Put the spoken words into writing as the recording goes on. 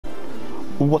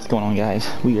What's going on, guys?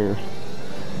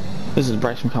 This is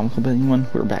Bryce from Comical Penguin.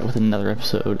 We're back with another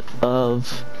episode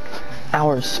of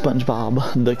our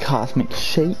Spongebob the Cosmic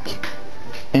Shake.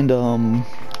 And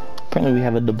apparently we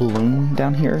have a doubloon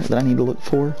down here that I need to look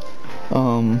for.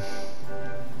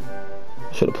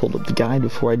 Should have pulled up the guide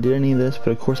before I did any of this, but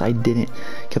of course I didn't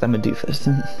because I'm a doofus.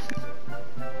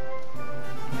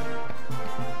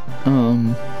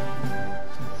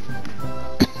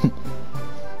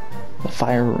 The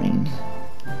fire ring.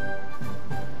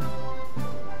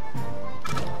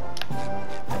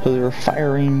 So there are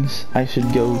fire rings. I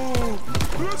should go.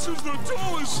 This is the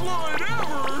tallest slide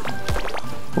ever.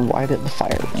 Right at the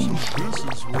fire rings. So this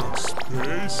is what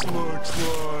space looks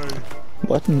like.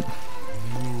 What?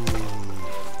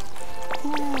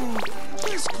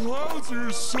 These clouds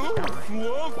are so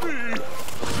fluffy,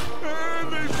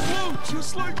 and they float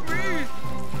just like me.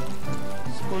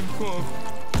 SpongeBob,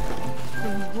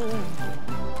 come home.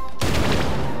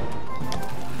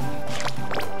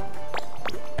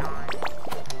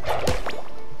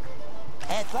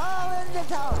 It's all in the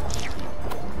total.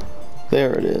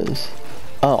 There it is.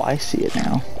 Oh, I see it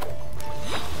now.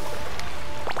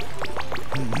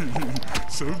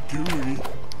 So gooey.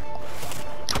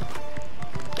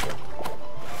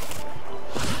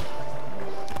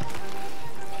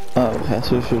 Oh, okay,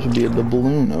 so there should be a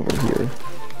doubloon over here.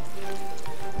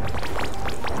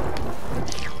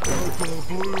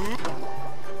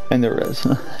 And there it is.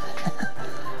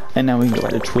 And now we can go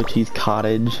right to Twitchy's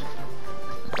cottage.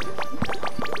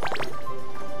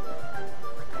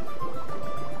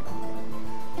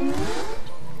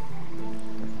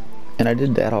 And I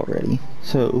did that already,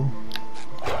 so...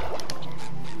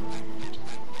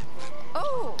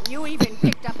 Oh, you even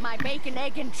picked up my bacon,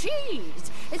 egg, and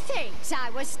cheese. Thanks, I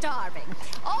was starving.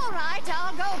 All right,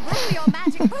 I'll go brew your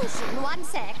magic potion. One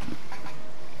sec.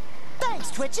 Thanks,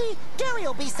 Twitchy. Gary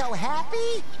will be so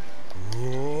happy.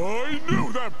 Oh, I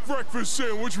knew that breakfast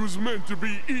sandwich was meant to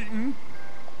be eaten.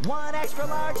 One extra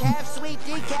large half-sweet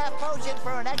decaf potion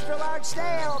for an extra large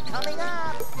stale coming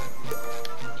up.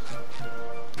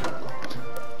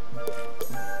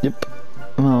 Yep.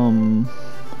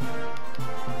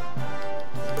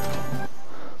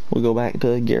 We'll go back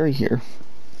to Gary here.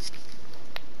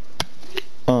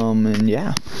 And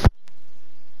yeah.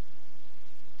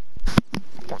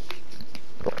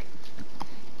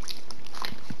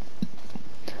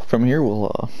 From here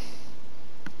we'll,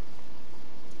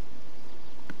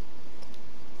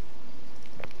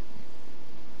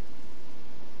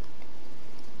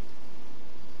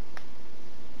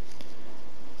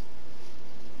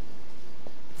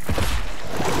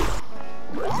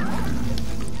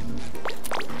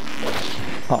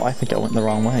 Oh, I think I went the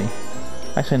wrong way.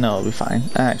 Actually, no, it'll be fine.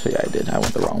 Actually, I did. I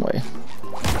went the wrong way.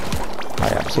 I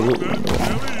absolutely went the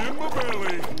wrong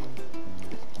way.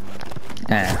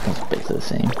 It's basically the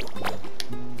same.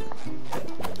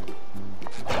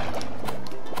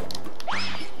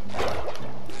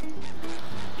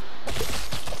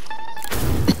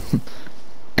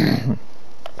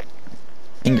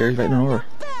 And Gary's right in order.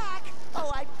 Back!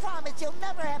 Oh, I promise you'll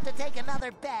never have to take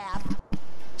another bath.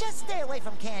 Just stay away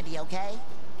from candy, okay?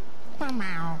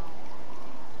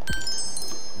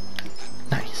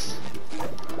 Nice.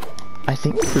 I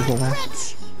think this is the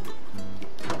last.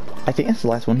 I think that's the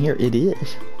last one here. It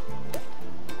is.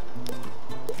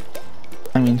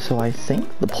 I mean, so I think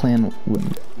the plan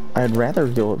would. I'd rather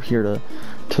go up here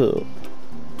to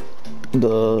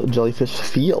the jellyfish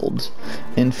fields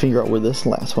and figure out where this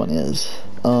last one is.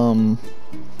 I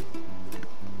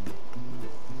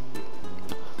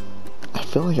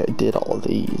feel like I did all of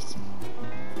these.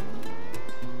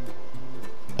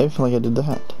 I feel like I did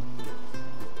that.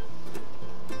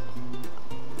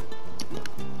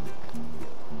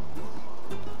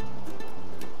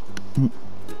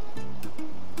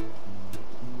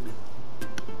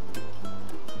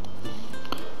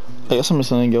 I guess I'm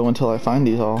just gonna go until I find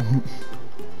these all.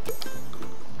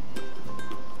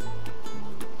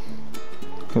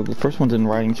 The first one's in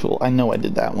writing school. I know I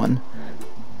did that one.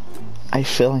 I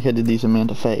feel like I did these in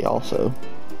Manta Fe also.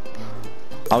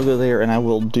 I'll go there and I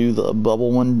will do the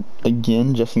bubble one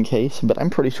again just in case, but I'm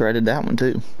pretty sure I did that one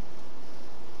too.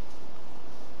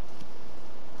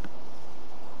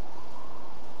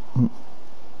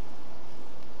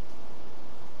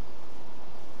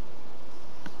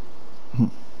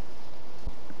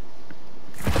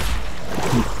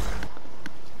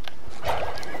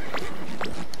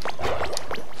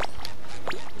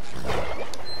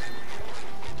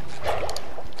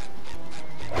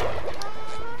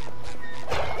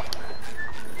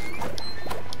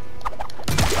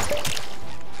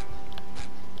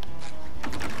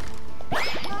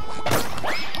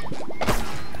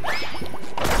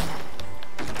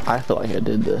 I feel like I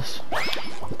did this.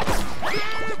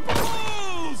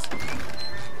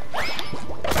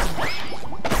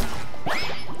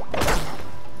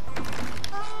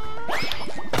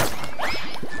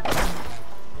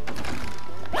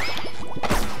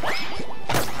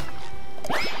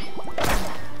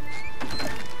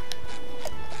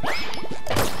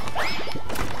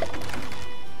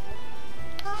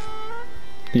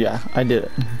 Yeah, I did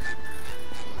it.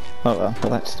 Oh well,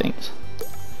 that stinks.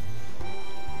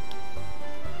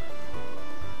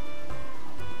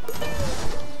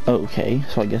 Okay,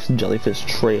 so I guess jellyfish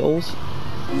trails.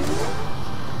 A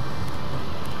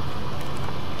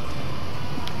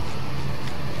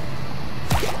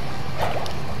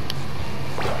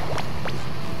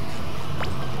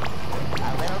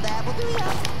little dab will do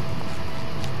ya.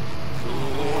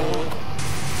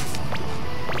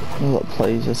 What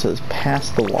plays? It says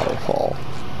past the waterfall.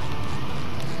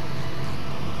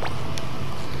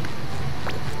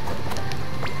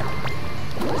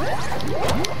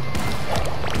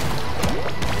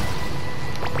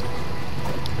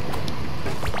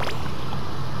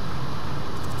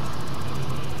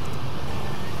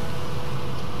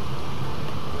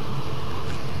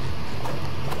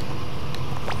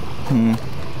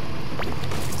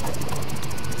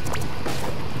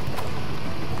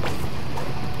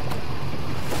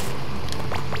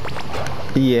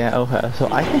 Yeah, okay, so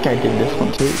I think I did this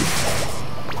one too.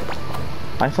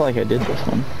 I feel like I did this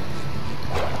one.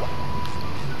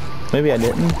 Maybe I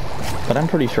didn't, but I'm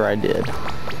pretty sure I did.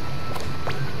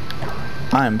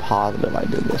 I'm positive I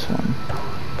did this one.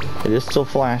 It is still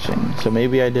flashing, so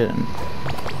maybe I didn't.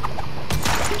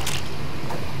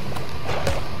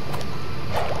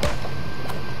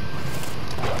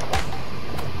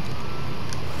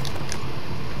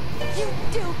 You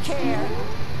do care.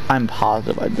 I'm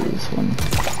positive I did this one.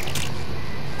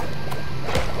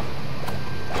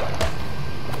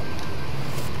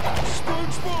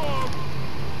 SpongeBob!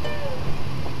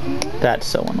 That's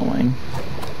so annoying.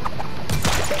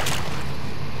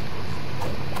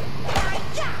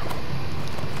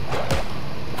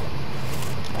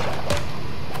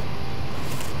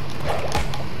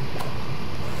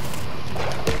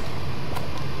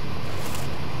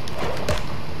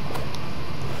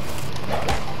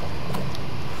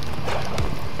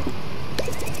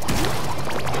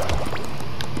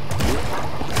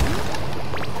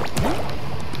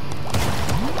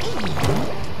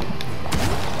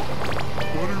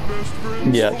 What are best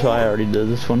friends Yeah, so I for? already did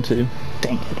this one too.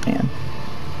 Dang it, man.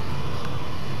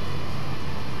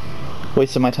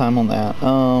 Wasted my time on that.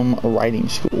 Writing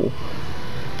school.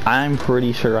 I'm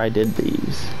pretty sure I did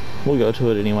these. We'll go to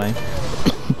it anyway.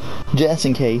 Just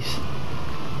in case.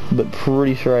 But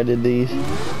pretty sure I did these.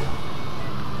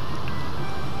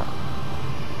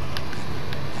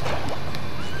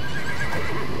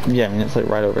 Yeah, I mean, it's like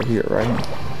right over here, right?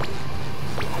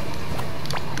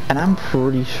 And I'm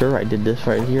pretty sure I did this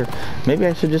right here. Maybe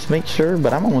I should just make sure,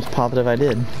 but I'm almost positive I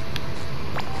did.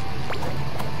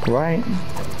 Right?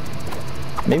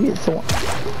 Maybe it's the one.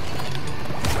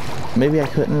 Maybe I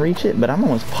couldn't reach it, but I'm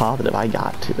almost positive I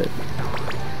got to it.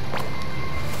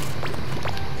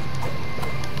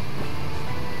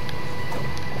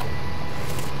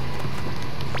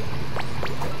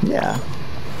 Yeah.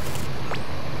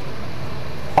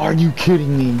 Are you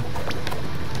kidding me?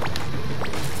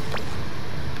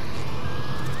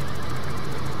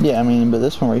 Yeah, I mean, but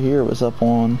this one right here was up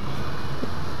on...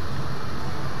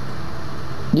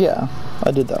 Yeah, I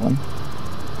did that one.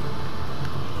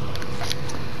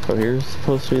 So here's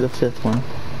supposed to be the 5th one.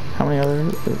 How many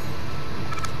other...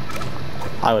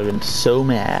 I would have been so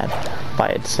mad if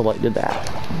I had selected that.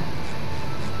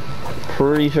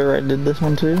 Pretty sure I did this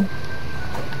one too.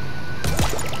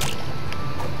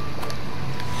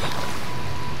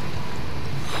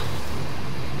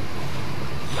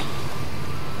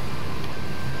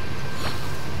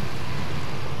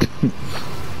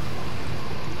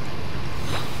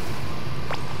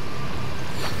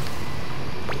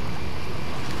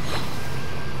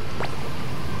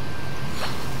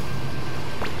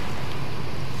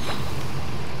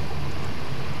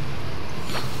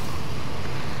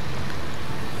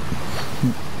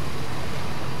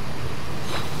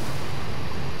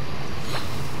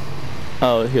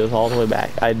 Oh, he was all the way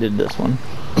back. I did this one.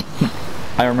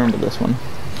 I remember this one.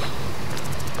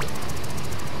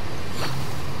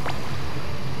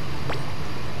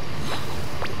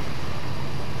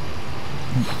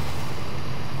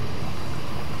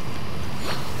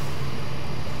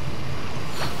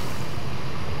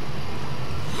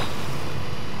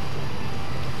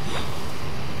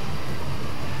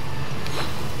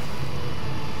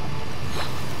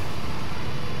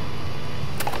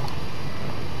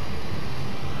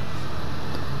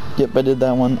 Yep, I did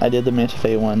that one. I did the Manta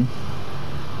Fe one.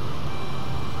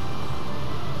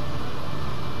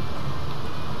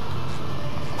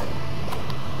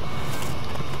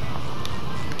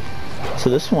 So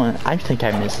this one, I think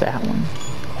I missed that one.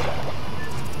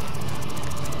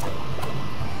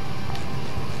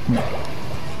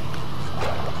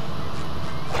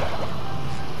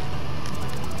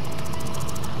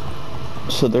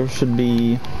 So there should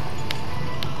be...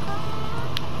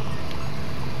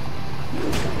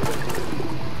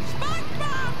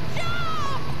 SpongeBob,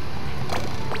 jump!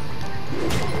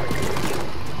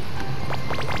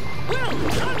 Well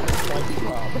done,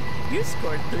 SpongeBob. You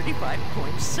scored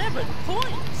 35.7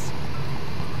 points.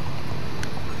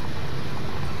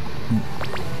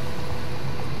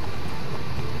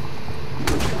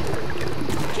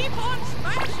 Keep on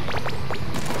smashing!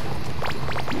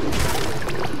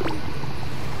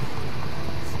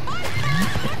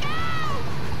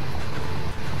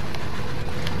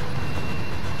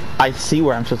 I see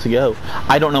where I'm supposed to go.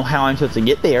 I don't know how I'm supposed to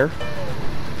get there.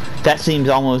 That seems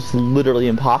almost literally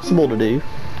impossible to do.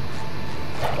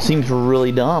 Seems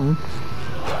really dumb.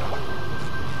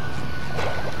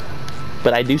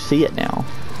 But I do see it now.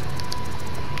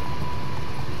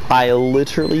 I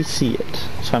literally see it.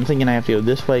 So I'm thinking I have to go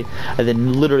this way and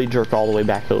then literally jerk all the way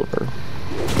back over.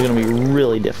 It's gonna be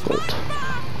really difficult.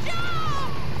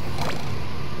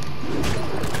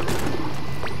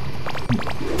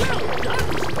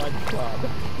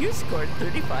 You scored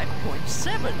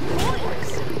 35.7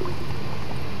 points.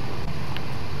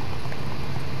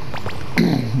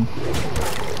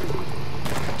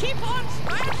 Keep on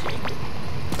smashing!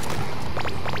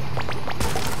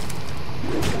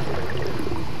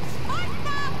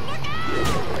 SpongeBob, look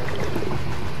out!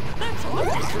 That's all,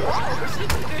 Mr. House.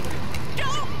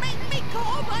 Don't make me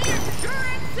call my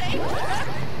insurance agent!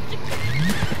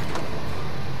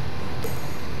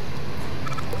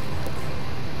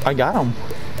 I got him.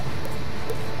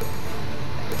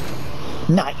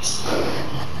 Nice.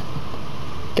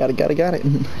 Got it.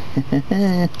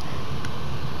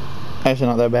 Actually,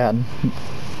 not that bad.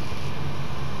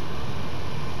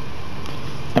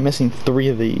 I'm missing 3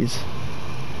 of these.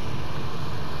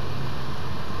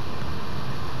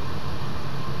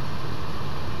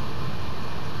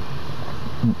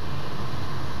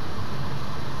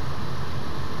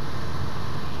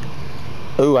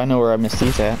 Oh, I know where I missed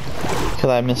these at. Because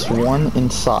I missed one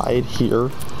inside here.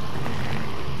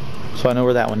 So I know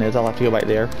where that one is. I'll have to go back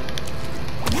there.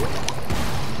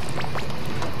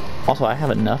 Also, I have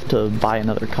enough to buy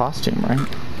another costume, right?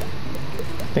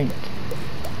 I think.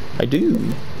 I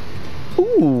do.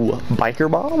 Ooh, Biker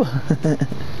Bob?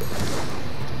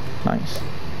 Nice.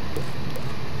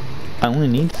 I only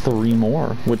need 3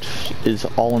 more, which is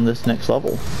all in this next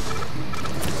level.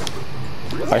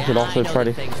 I should also try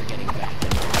to...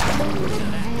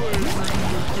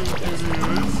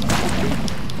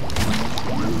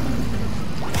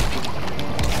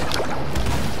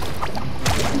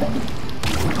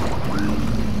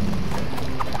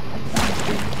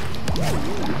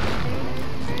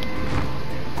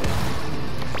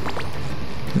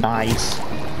 Nice.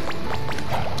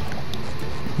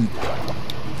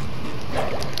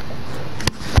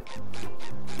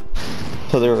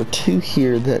 So there are 2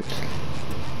 here that...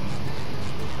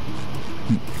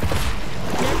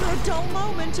 Never a dull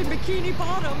moment in Bikini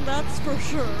Bottom, that's for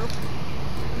sure.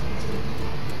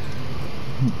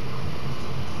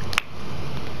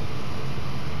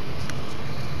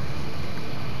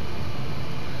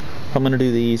 I'm gonna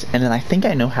do these, and then I think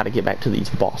I know how to get back to these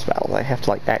boss battles. I have to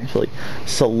like actually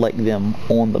select them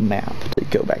on the map to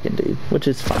go back and do, which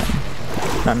is fine.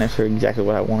 Not necessarily exactly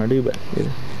what I want to do, but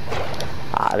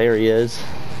ah, there he is.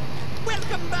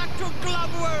 Welcome back to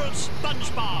Glove World,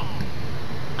 SpongeBob.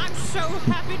 I'm so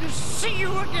happy to see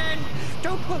you again.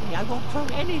 Don't worry, I won't throw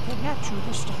anything at you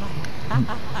this time.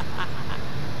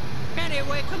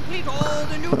 Anyway, complete all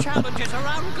the new challenges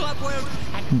around Glove World,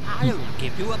 and I'll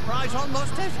give you a prize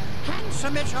almost as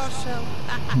handsome as yourself.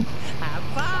 Have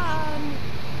fun.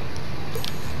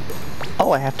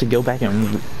 Oh, I have to go back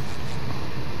and...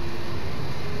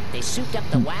 They souped up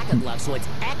the Whack-A Glove so it's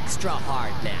extra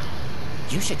hard now.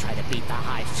 You should try to beat the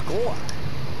high score.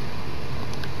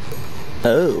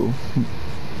 Oh.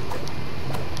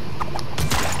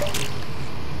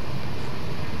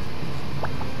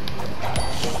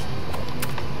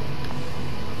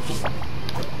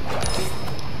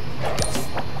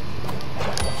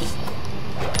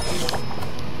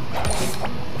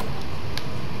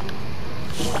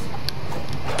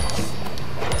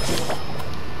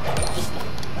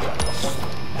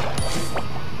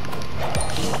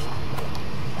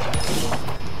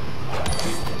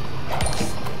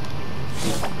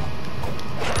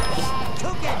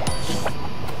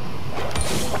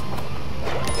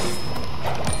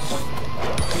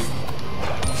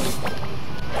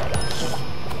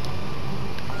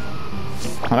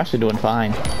 actually doing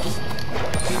fine.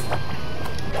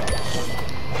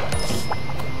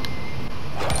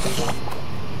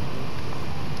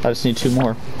 I just need 2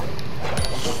 more.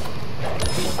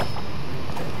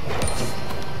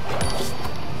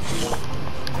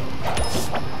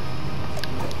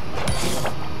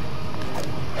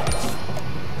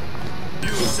 You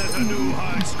set a new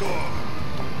high score.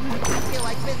 I feel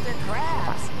like Mr.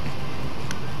 Krabs.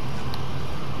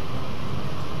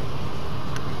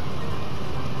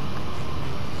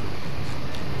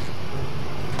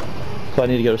 So I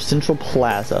need to go to Central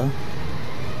Plaza.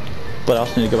 But I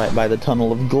also need to go back by the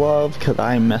Tunnel of Glove because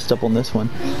I messed up on this one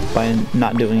by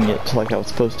not doing it like I was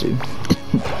supposed to.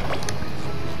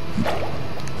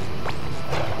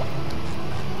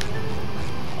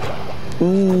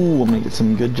 Ooh, I'm gonna get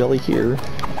some good jelly here.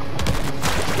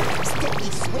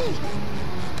 Sticky sweet.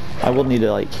 I will need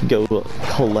to like go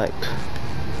collect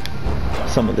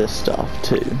some of this stuff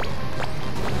too.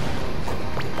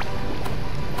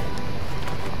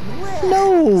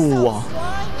 No!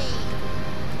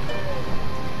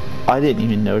 I didn't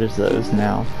even notice those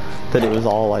now that it was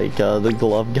all like the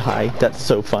glove guy. That's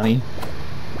so funny.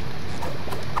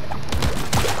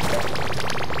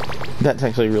 That's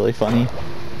actually really funny.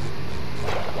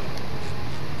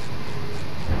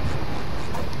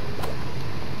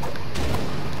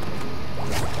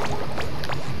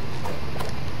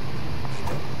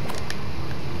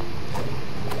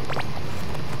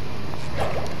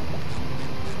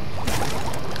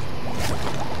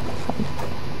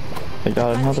 I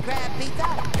got another.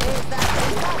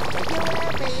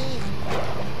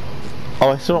 Oh,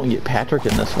 I still don't get Patrick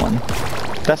in this one.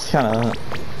 That's kinda...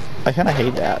 I kinda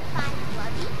hate that.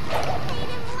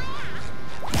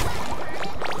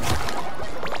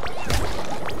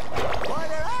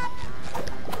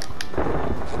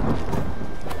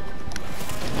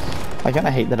 I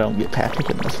kinda hate that I don't get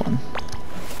Patrick in this one.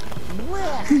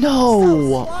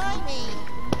 No!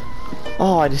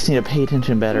 Oh, I just need to pay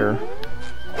attention better.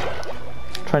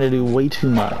 Trying to do way too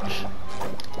much.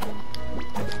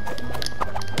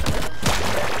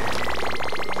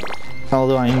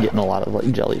 Although I am getting a lot of like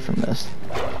jelly from this.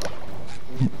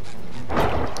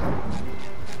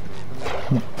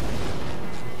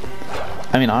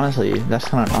 I mean, honestly, that's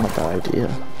kind of not a bad idea.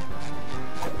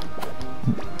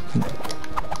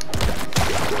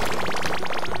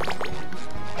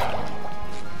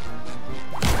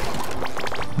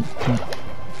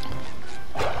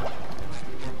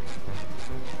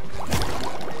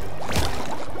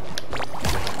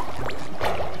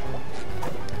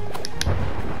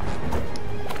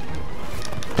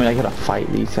 I mean, I gotta fight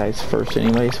these guys first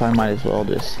anyway, so I might as well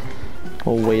just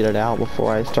wait it out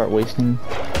before I start wasting.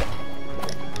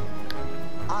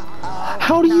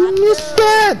 How do you miss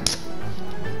that?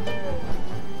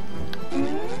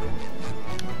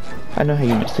 I know how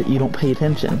you missed it. You don't pay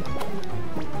attention.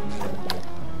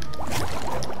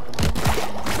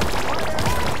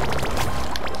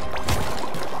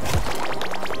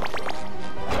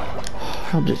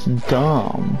 I'm just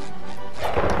dumb.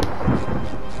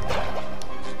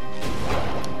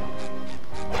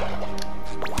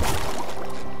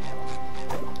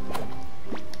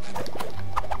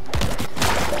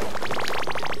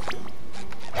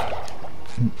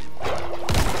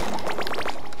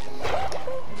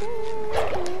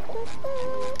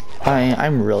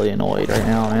 I'm really annoyed right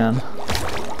now, man.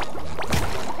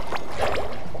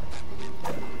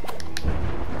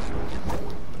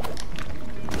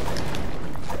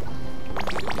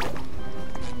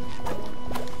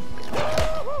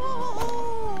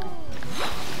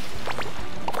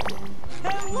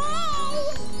 Hello?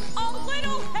 A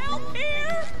little help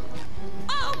here?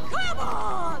 Oh, come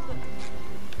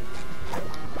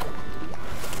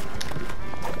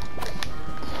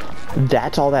on!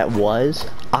 That's all that was?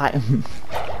 A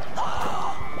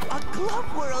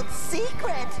Glove World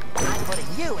secret! I'm putting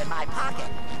you in my pocket.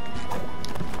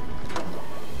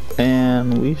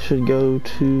 And we should go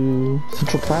to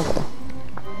Central Plaza.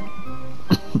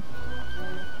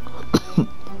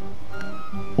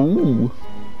 Ooh.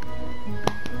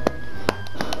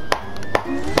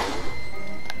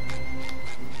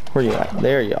 Where you at?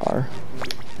 There you are.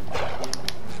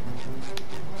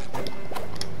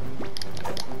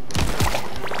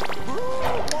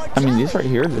 I mean, these right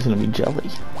here, there's gonna be jelly.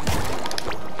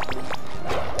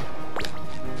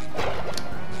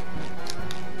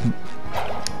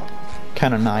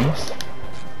 Kinda nice.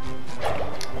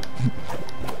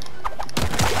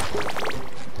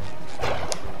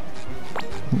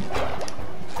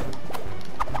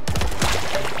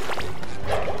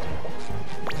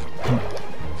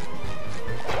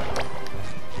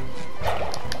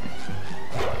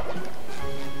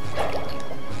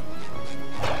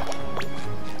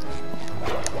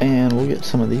 And we'll get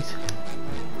some of these.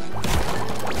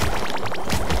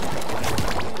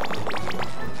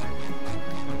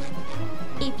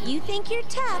 If you think you're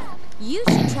tough, you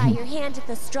should try your hand at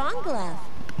the strong glove.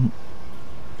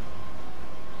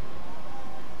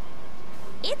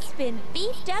 It's been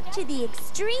beefed up to the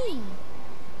extreme.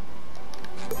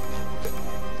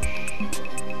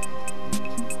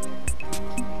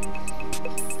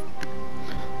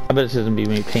 I bet it doesn't be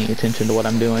me paying attention to what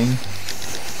I'm doing.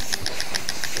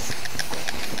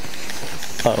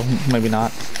 Oh, maybe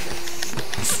not.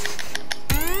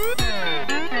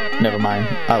 Never mind,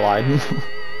 I lied.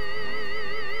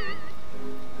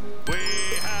 We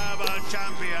have a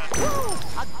champion. Ooh,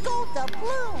 a gold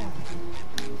bloom.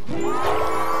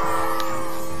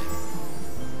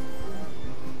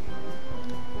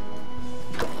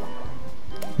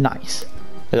 Nice.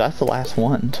 That's the last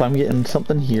one. So I'm getting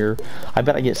something here. I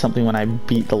bet I get something when I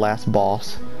beat the last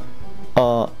boss.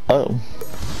 Oh.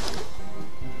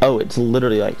 Oh, it's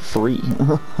literally like free.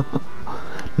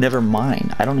 Never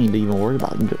mind. I don't need to even worry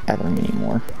about gathering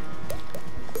anymore.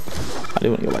 I do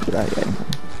want to go back to that game.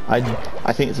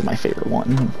 I think this is my favorite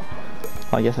one.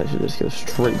 I guess I should just go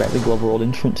straight back to Glove World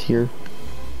entrance here.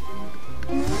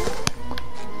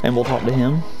 And we'll talk to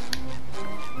him.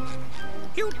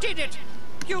 You did it!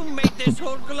 You made this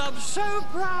whole glove so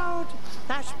proud.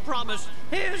 As promised,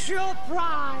 here's your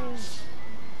prize.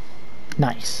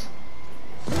 Nice.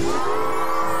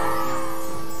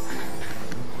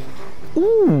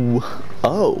 Ooh.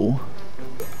 Oh.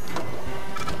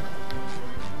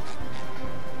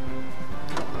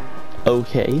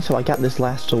 Okay, so I got this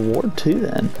last award too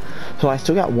then. So I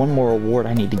still got one more award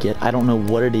I need to get. I don't know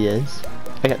what it is.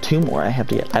 I got two more I have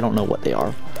to get. I don't know what they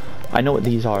are. I know what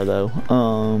these are though.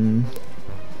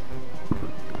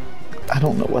 I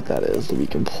don't know what that is to be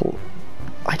complete.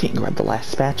 I didn't grab the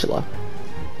last spatula.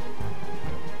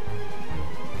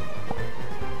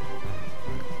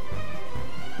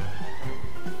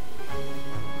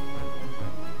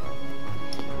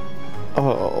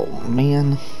 Oh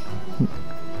man.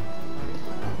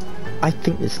 I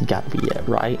think this has got to be it,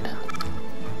 right?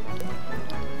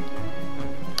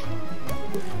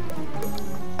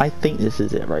 I think this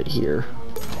is it right here.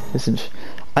 This is,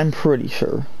 I'm pretty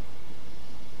sure.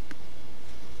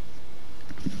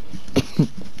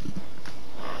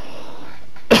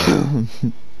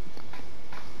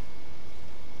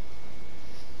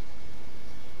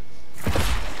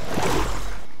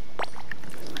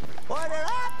 Order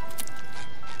up!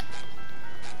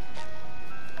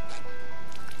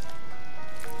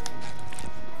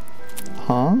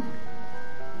 Huh?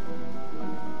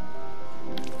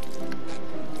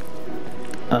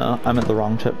 I'm at the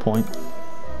wrong checkpoint.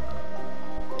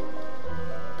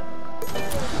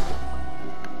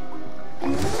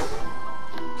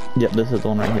 Yep, this is the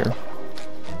one right here.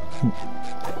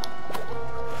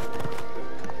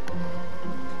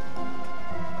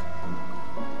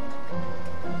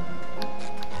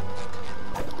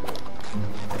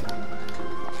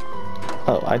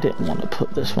 Oh, I didn't want to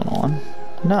put this one on.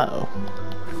 No.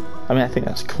 I mean, I think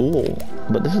that's cool,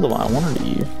 but this is the one I wanted to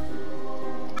use.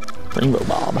 Rainbow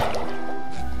Bob.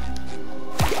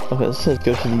 Okay, this says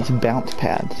go to these bounce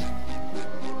pads.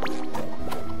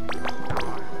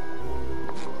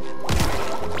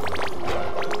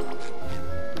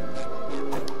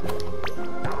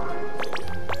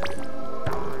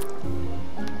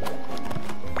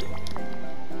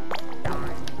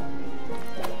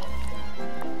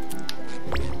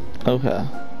 Okay.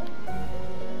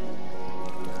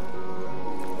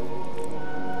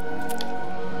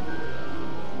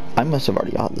 I must have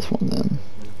already got this one then.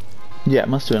 Yeah, it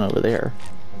must have been over there.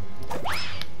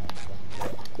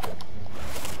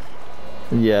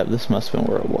 Yeah, this must have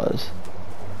been where it was.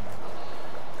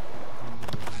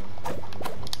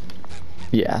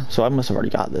 Yeah, so I must have already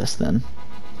got this then.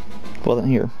 Well then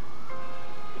here.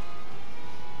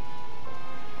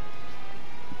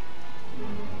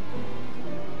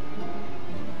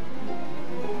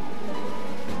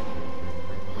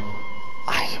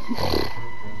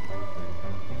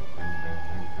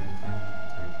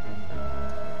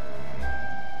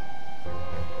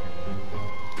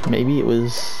 Maybe it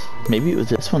was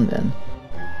this one then.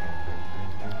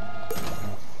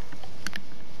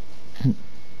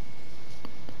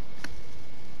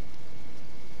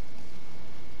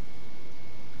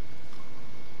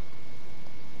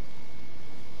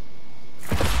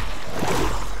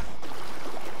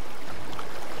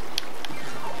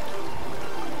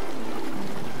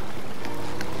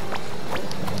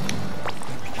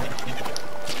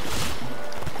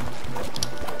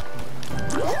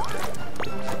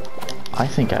 I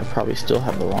think I probably still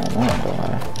have the wrong one, don't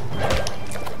I?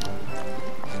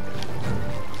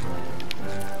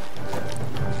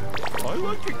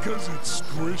 because it's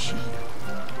squishy.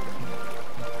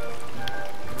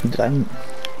 Did I?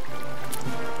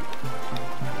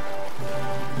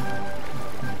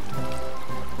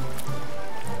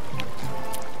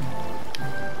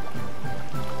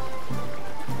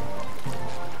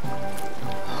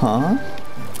 Huh?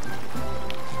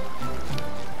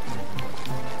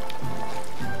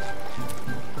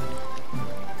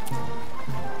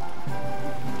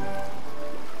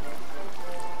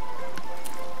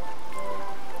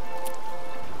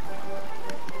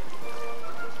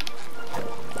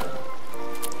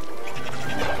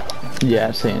 Yeah,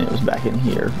 I'm saying it was back in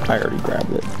here. I already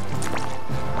grabbed it.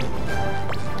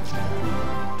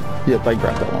 Yep, I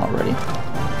grabbed that one already.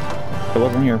 It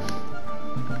wasn't here.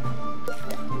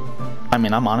 I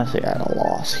mean, I'm honestly at a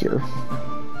loss here.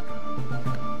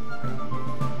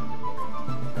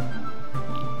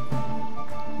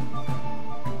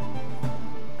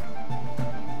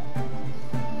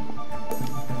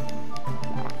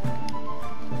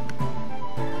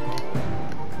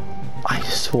 I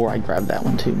swore I grabbed that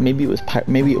one too. Maybe it was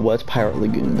Pirate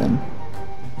Lagoon then.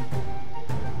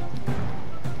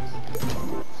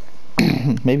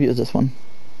 Maybe it was this one.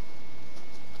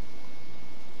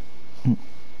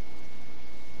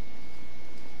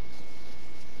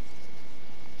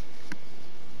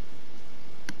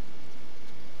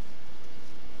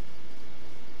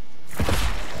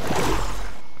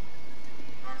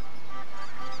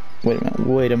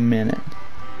 Wait a minute.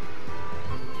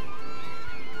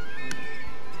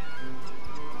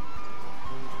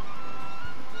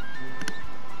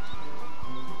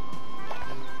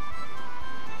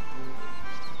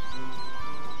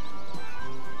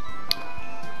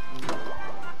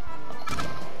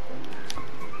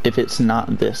 If it's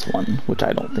not this one, which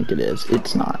I don't think it is,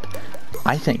 it's not.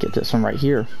 I think it's this one right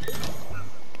here.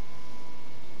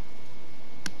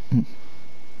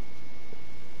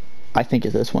 I think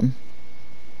it's this one.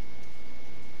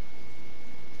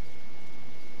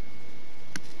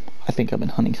 I think I've been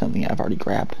hunting something I've already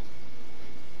grabbed.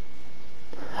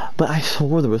 But I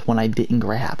swore there was one I didn't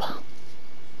grab.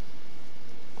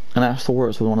 And I swore it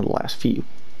was one of the last few.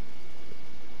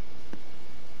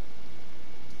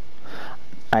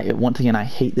 Once again, I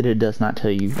hate that it does not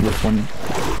tell you which one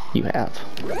you have.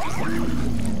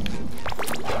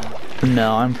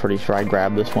 No, I'm pretty sure I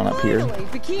grabbed this one up here. Finally,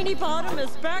 Bikini Bottom is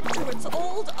back to its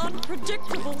old,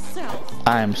 unpredictable self.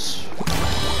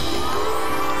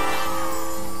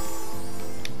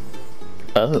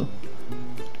 Oh.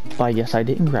 Well, I guess I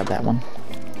didn't grab that one.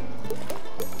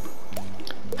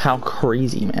 How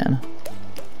crazy, man.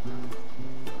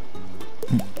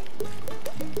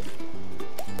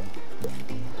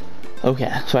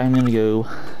 Okay, so I'm gonna go...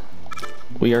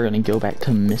 We are gonna go back to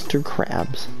Mr.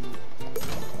 Krabs.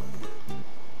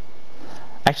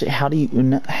 Actually, how do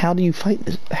you fight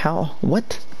this?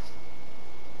 What?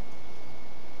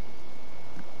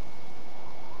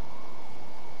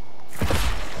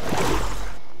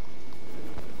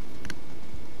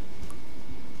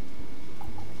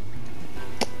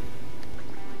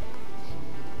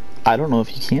 I don't know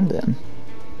if you can then.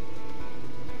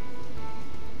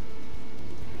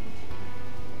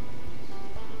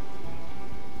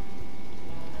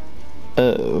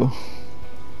 Oh.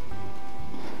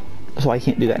 So I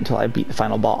can't do that until I beat the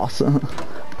final boss.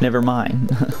 Never mind.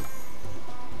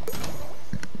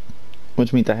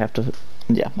 Which means I have to,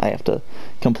 yeah, I have to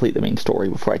complete the main story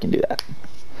before I can do that.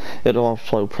 It'll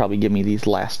also probably give me these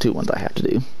last two ones I have to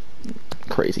do.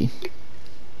 Crazy.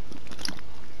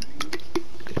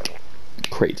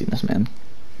 Craziness, man.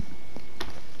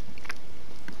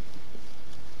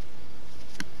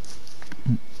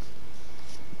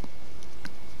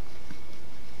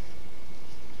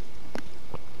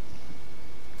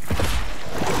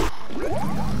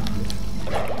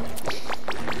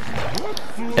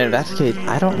 And if that's the case,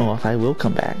 I don't know if I will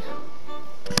come back.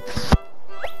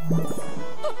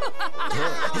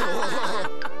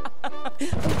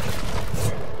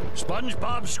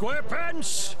 Spongebob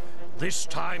Squarepants, this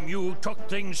time you took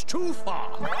things too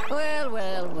far. Well,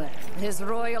 well, well. His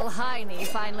Royal Highness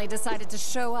finally decided to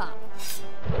show up.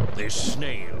 This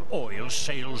snail oil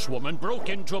saleswoman broke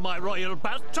into my royal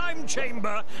bath time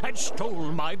chamber and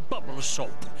stole my bubble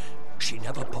soap. She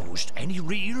never posed any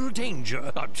real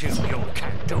danger until your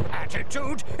can-do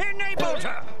attitude enabled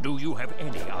her. Do you have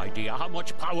any idea how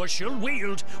much power she'll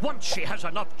wield once she has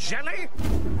enough jelly?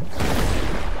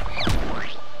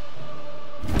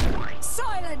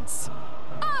 Silence!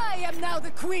 I am now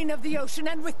the queen of the ocean,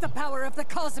 and with the power of the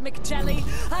cosmic jelly,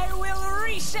 I will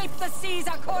reshape the seas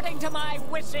according to my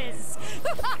wishes.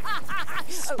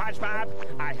 SpongeBob,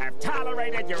 I have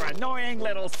tolerated your annoying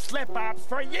little slip-ups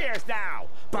for years now,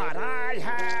 but I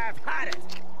have had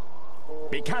it.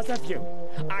 Because of you,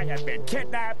 I have been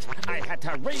kidnapped, I had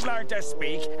to relearn to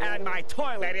speak, and my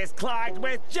toilet is clogged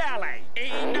with jelly.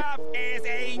 Enough is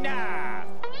enough!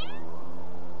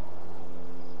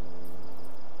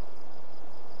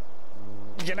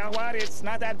 You know what? It's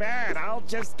not that bad. I'll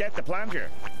just get the plunger.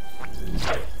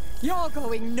 You're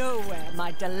going nowhere,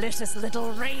 my delicious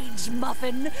little rage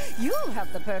muffin. You'll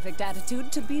have the perfect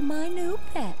attitude to be my new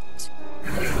pet.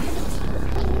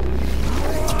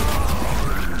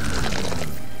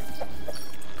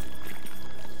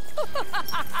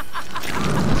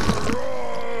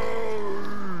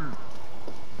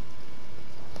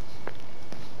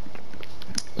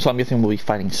 So I'm guessing we'll be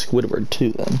fighting Squidward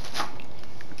too then.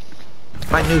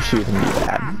 I knew she was gonna be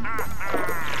bad.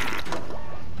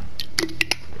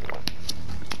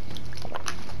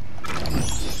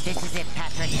 This is it,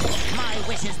 Patrick. My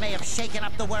wishes may have shaken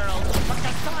up the world, but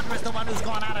Cassandra's the one who's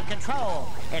gone out of control.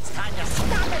 It's time to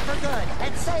stop it for good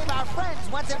and save our friends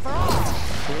once and for all.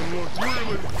 And look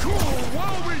really cool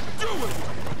while we do it!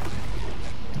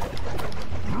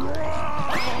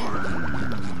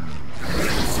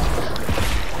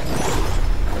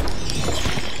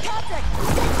 Patrick,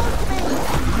 stay close to me!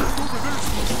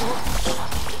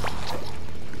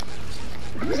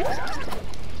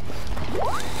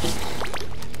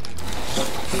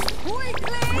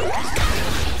 Quickly!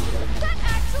 That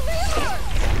actually hurt!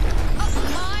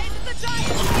 Mind the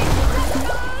giant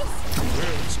testicles!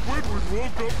 And Squidward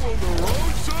woke up on the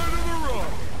wrong side of the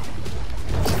rock.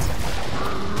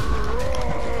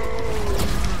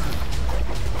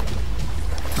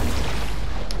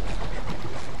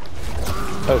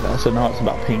 Okay, so now it's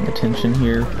about paying attention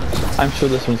here. I'm sure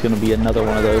this one's going to be another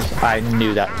one of those. I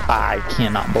knew that. I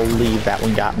cannot believe that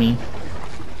one got me.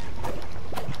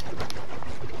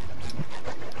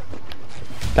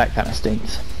 That kind of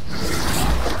stinks.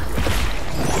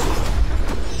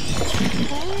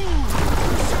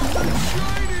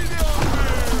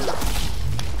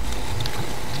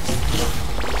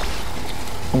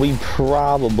 We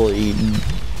probably...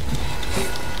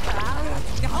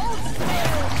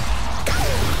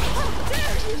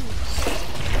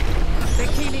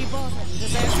 Bikini Bottom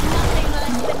deserves nothing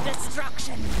less than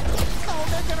destruction. Oh,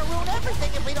 they're gonna ruin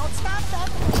everything if we don't stop them.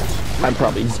 I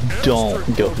probably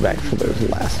don't go back for those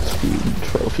last few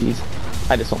trophies.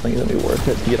 I just don't think it's gonna be worth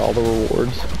it to get all the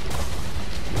rewards.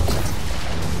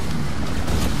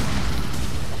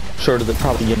 Sure, does it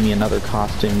probably give me another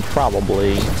costume?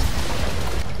 Probably.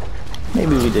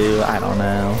 Maybe we do, I don't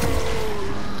know.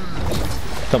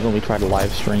 Something we try to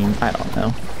live stream, I don't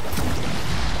know.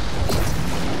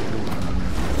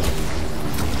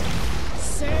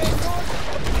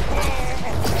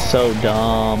 So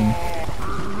dumb.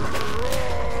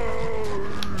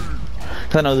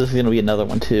 Cause I know this is gonna be another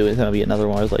one too. It's gonna be another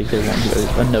one where it's like there's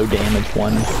a no damage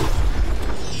one.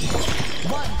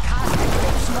 One cosmic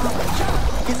small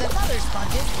is another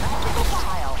sponge's practical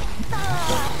pile.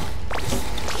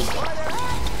 Where they're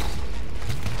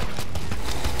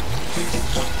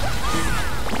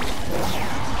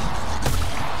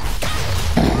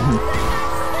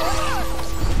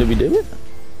at? Did we do it?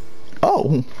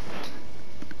 Oh.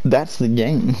 That's the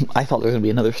game. I thought there was gonna be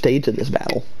another stage of this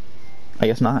battle. I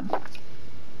guess not.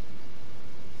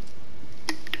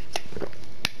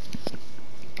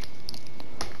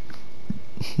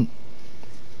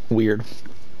 Weird.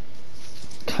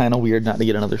 Kinda weird not to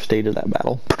get another stage of that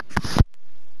battle.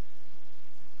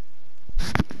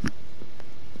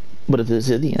 But if this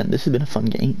is the end, this has been a fun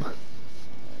game.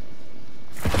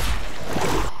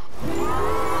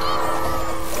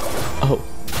 Oh.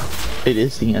 It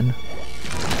is the end.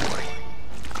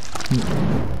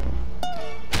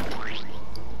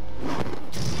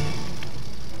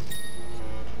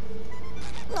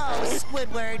 Oh,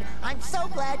 Squidward, I'm so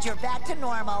glad you're back to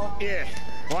normal. Yeah,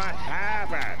 what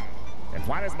happened? And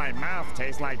why does my mouth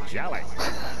taste like jelly?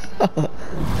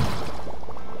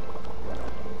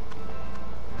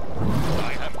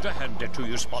 I have to hand it to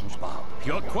you, Spongebob.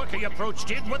 Your quirky approach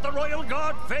did what the Royal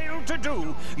Guard failed to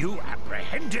do. You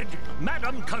apprehended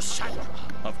Madame Cassandra.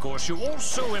 Of course, you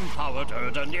also empowered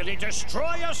her to nearly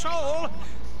destroy us all.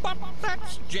 But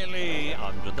that's jelly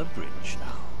under the bridge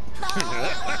now.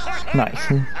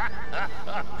 Nice.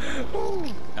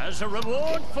 As a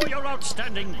reward for your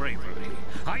outstanding bravery,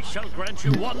 I shall grant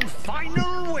you one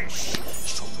final wish.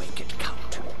 So make it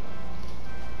count.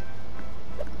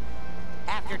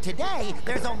 After today,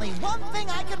 there's only one thing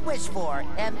I could wish for,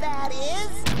 and that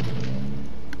is...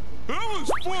 That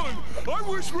was fun! I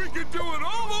wish we could do it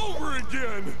all over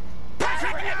again!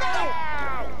 Patrick,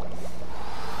 no!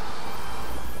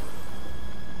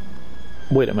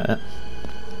 Wait a minute.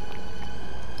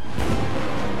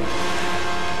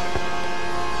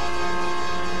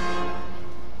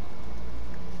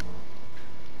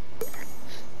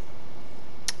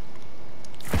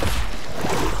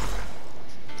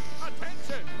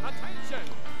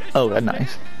 Oh,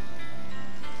 nice.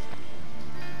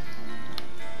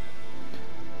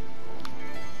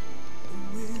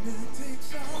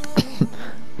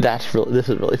 This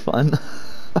is really fun.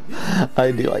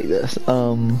 I do like this. I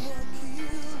want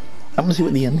to see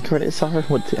what the end credits are,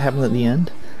 what happens at the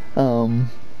end.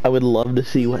 I would love to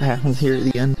see what happens here at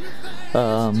the end.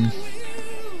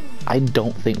 I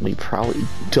don't think we probably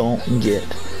don't get,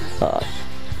 I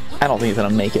don't think it's gonna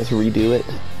make us redo it,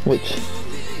 which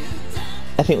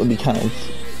I think would be kind of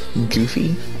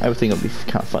goofy. I would think it would be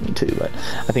kind of funny too, but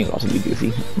I think it would also be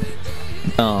goofy.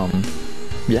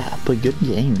 Yeah, but good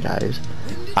game, guys.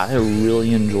 I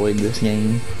really enjoyed this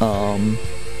game. Welcome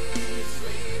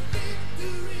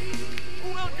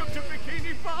to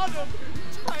Bikini Bottom.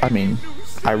 I mean,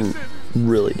 I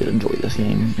really did enjoy this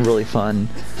game. Really fun.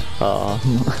 I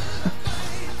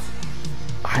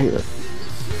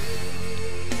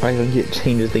think it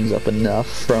changes things up enough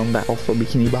from Battle for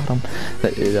Bikini Bottom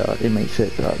that it makes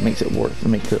it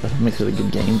a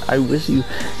good game. I wish you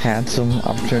had some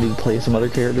opportunity to play some other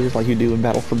characters like you do in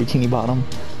Battle for Bikini Bottom.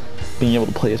 Being able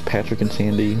to play as Patrick and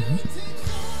Sandy.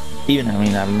 I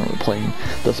remember playing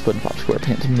the Spongebob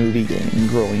Squarepants movie game.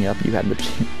 Growing up, you had the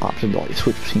option to like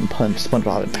switch between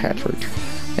Spongebob and Patrick,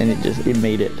 and it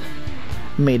made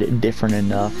it different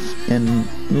enough and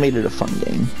made it a fun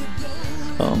game.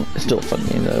 It's still a fun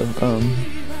game though.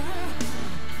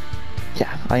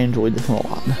 Yeah, I enjoyed this one a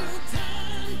lot.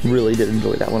 Really did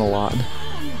enjoy that one a lot.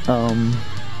 I'm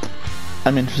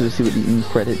interested to see what the end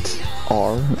credits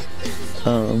are.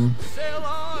 Sail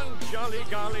on, jolly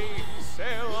golly,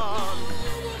 sail on.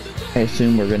 I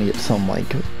assume we're gonna get some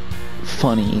like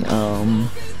funny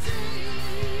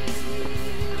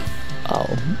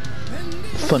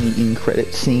funny end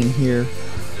credit scene here.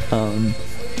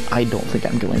 I don't think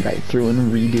I'm going right through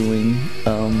and redoing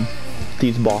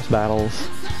these boss battles.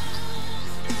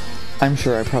 I'm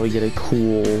sure I probably get a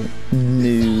cool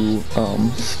new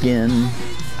skin.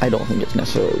 I don't think it's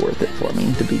necessarily worth it for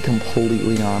me, to be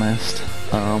completely honest.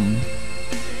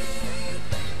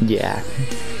 Yeah.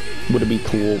 Would it be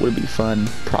cool? Would it be fun?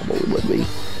 Probably would be.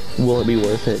 Will it be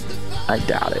worth it? I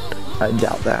doubt it. I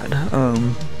doubt that.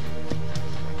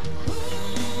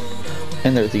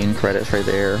 And there's the end credits right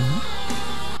there.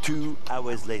 2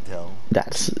 hours later.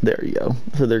 There you go.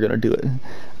 So they're gonna do it.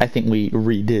 I think we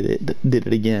did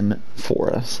it again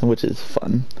for us, which is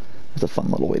fun. It's a fun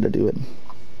little way to do it.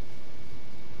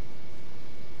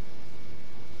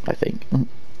 I think.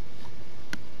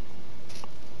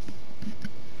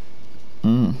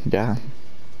 Yeah.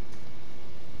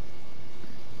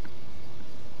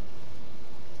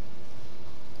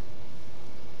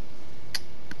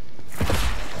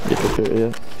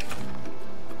 Yeah.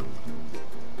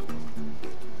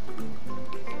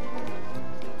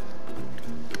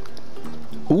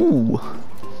 Ooh.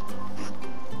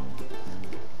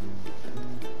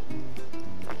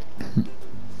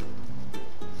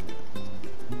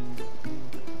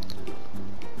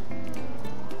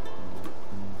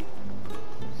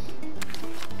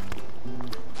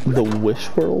 The Wish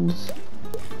Worlds?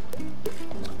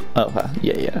 Oh,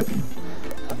 yeah.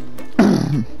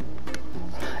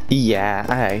 Yeah,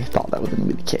 I thought that was going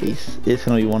to be the case. It's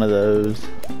going to be one of those.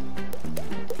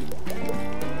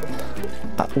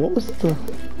 What was the...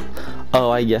 Oh,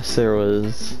 I guess there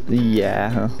was...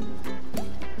 Yeah.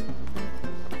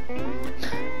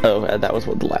 Oh, that was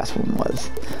what the last one was.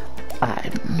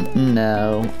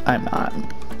 No, I'm not.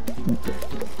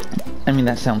 I mean,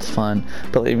 that sounds fun,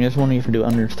 but I was wondering if we do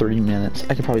under 30 minutes.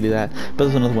 I could probably do that, but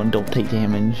there's another one, Don't Take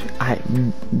Damage.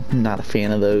 I'm not a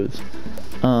fan of those.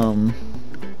 I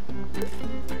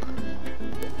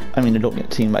mean, I Don't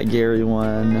Get Seen by Gary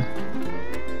one.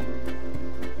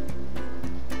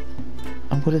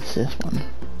 What is this one?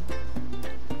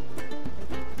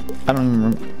 I don't even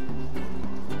remember.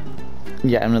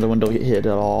 Yeah, another one, Don't Get Hit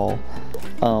at all.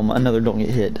 Another Don't Get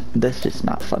Hit. That's just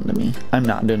not fun to me. I'm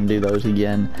not gonna do those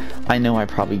again. I know I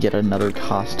probably get another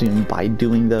costume by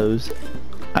doing those.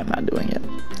 I'm not doing it.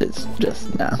 It's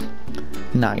just, nah.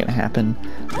 Not gonna happen.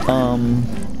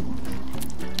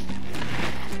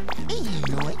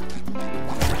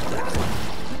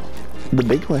 The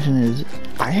big question is,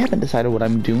 I haven't decided what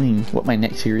I'm doing, what my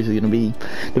next series is gonna be.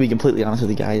 To be completely honest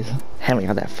with you guys, haven't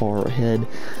got that far ahead.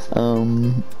 I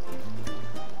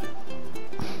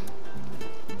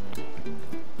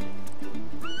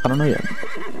don't know yet.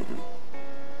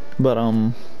 But,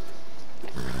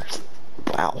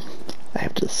 wow. I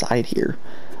have to decide here.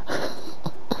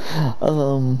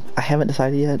 I haven't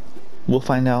decided yet. We'll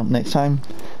find out next time.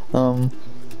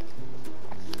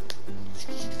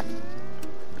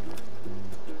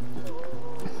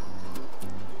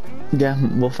 Yeah,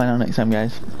 we'll find out next time,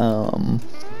 guys.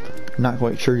 Not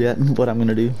quite sure yet what I'm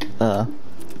gonna do. Cause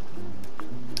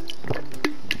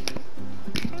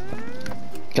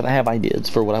I have ideas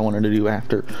for what I wanted to do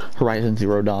after Horizon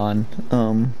Zero Dawn.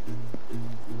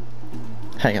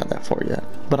 Haven't got that far yet,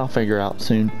 but I'll figure out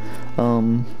soon.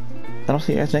 And I'll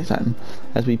see you guys next time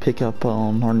as we pick up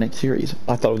on our next series.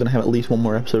 I thought I was gonna have at least one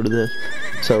more episode of this,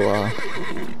 so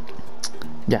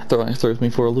yeah, throws me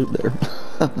for a loop there.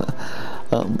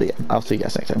 But yeah, I'll see you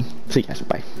guys next time. See you guys,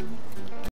 bye.